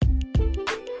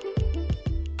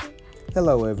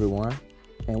Hello, everyone,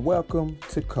 and welcome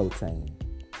to Cotain.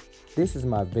 This is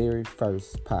my very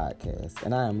first podcast,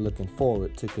 and I am looking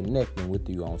forward to connecting with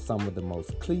you on some of the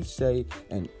most cliche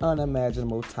and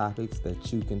unimaginable topics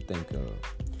that you can think of.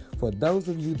 For those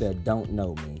of you that don't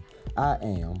know me, I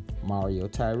am Mario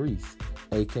Tyrese,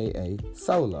 aka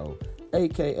Solo,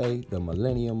 aka the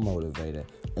Millennium Motivator,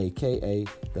 aka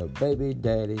the baby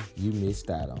daddy you missed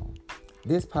out on.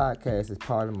 This podcast is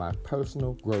part of my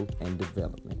personal growth and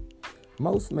development.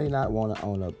 Most may not want to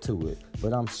own up to it,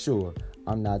 but I'm sure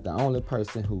I'm not the only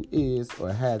person who is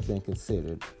or has been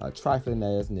considered a trifling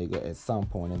ass nigga at some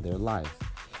point in their life.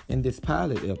 In this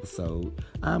pilot episode,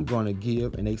 I'm going to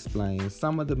give and explain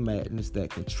some of the madness that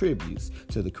contributes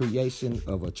to the creation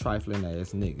of a trifling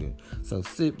ass nigga. So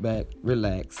sit back,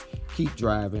 relax, keep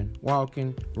driving,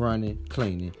 walking, running,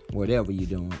 cleaning, whatever you're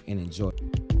doing, and enjoy.